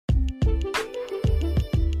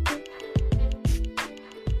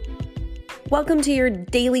Welcome to your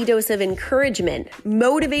daily dose of encouragement,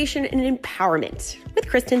 motivation, and empowerment with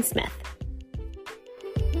Kristen Smith.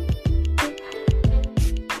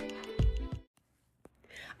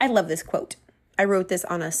 I love this quote. I wrote this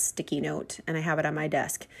on a sticky note and I have it on my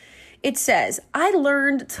desk. It says, "I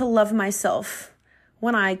learned to love myself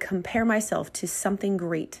when I compare myself to something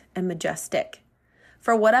great and majestic.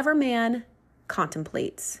 For whatever man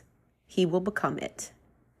contemplates, he will become it."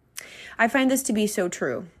 I find this to be so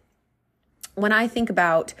true. When I think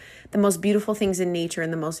about the most beautiful things in nature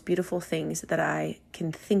and the most beautiful things that I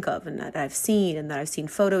can think of and that I've seen and that I've seen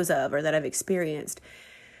photos of or that I've experienced,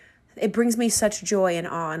 it brings me such joy and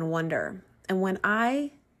awe and wonder. And when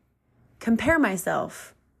I compare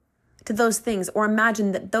myself to those things or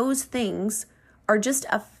imagine that those things are just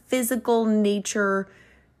a physical nature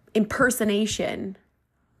impersonation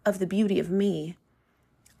of the beauty of me,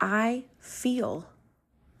 I feel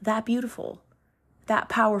that beautiful, that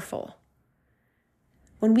powerful.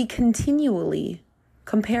 When we continually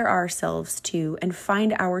compare ourselves to and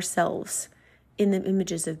find ourselves in the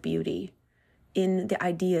images of beauty, in the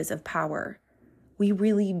ideas of power, we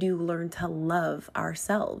really do learn to love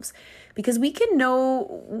ourselves, because we can't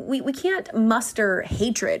muster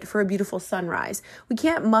hatred for a beautiful sunrise. We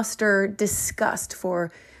can't muster disgust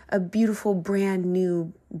for a beautiful brand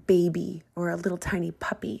new baby or a little tiny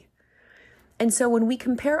puppy. And so when we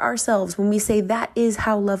compare ourselves, when we say that is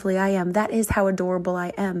how lovely I am, that is how adorable I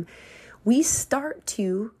am, we start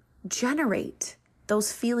to generate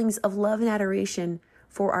those feelings of love and adoration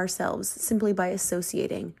for ourselves simply by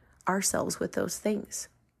associating ourselves with those things.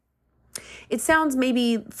 It sounds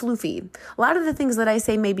maybe floofy. A lot of the things that I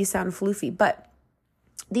say maybe sound floofy, but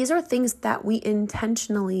these are things that we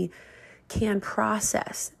intentionally can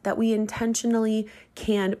process, that we intentionally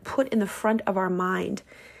can put in the front of our mind.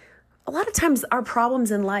 A lot of times our problems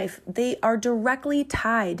in life, they are directly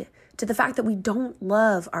tied to the fact that we don't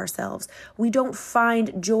love ourselves. We don't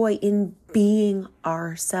find joy in being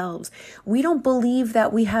ourselves. We don't believe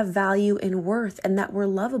that we have value and worth and that we're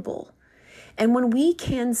lovable. And when we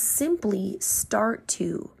can simply start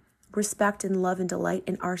to respect and love and delight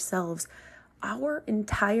in ourselves, our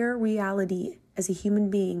entire reality as a human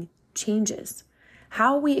being changes.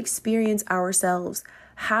 How we experience ourselves,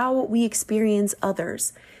 how we experience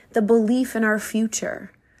others, the belief in our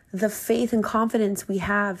future, the faith and confidence we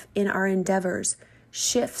have in our endeavors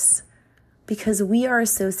shifts because we are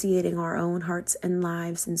associating our own hearts and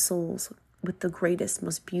lives and souls with the greatest,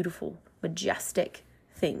 most beautiful, majestic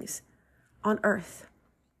things on earth.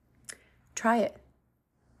 Try it.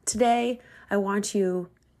 Today, I want you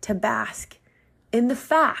to bask in the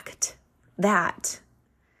fact that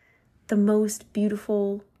the most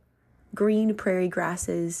beautiful green prairie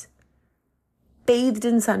grasses, bathed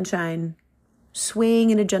in sunshine, swaying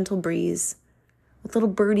in a gentle breeze, with little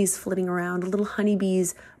birdies flitting around, little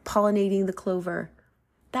honeybees pollinating the clover.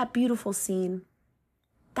 That beautiful scene,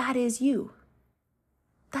 that is you.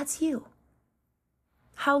 That's you.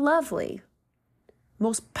 How lovely.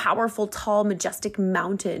 Most powerful, tall, majestic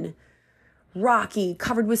mountain, rocky,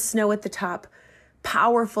 covered with snow at the top,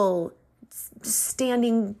 powerful,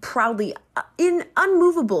 standing proudly,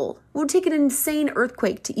 unmovable. It would take an insane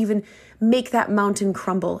earthquake to even make that mountain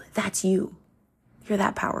crumble. That's you. You're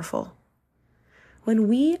that powerful. When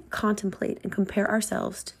we contemplate and compare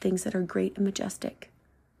ourselves to things that are great and majestic,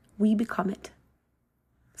 we become it.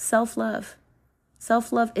 Self-love.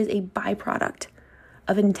 Self-love is a byproduct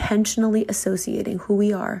of intentionally associating who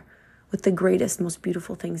we are with the greatest, most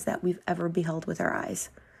beautiful things that we've ever beheld with our eyes.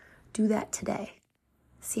 Do that today.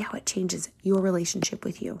 See how it changes your relationship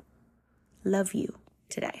with you. Love you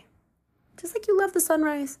today. Just like you love the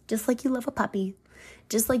sunrise, just like you love a puppy,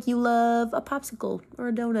 just like you love a popsicle or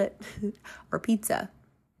a donut or pizza.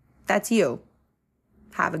 That's you.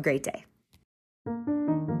 Have a great day.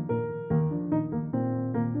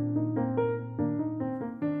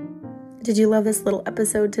 Did you love this little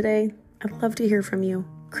episode today? I'd love to hear from you.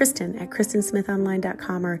 Kristen at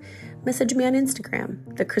KristenSmithOnline.com or message me on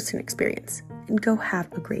Instagram, The Kristen Experience, and go have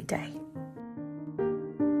a great day.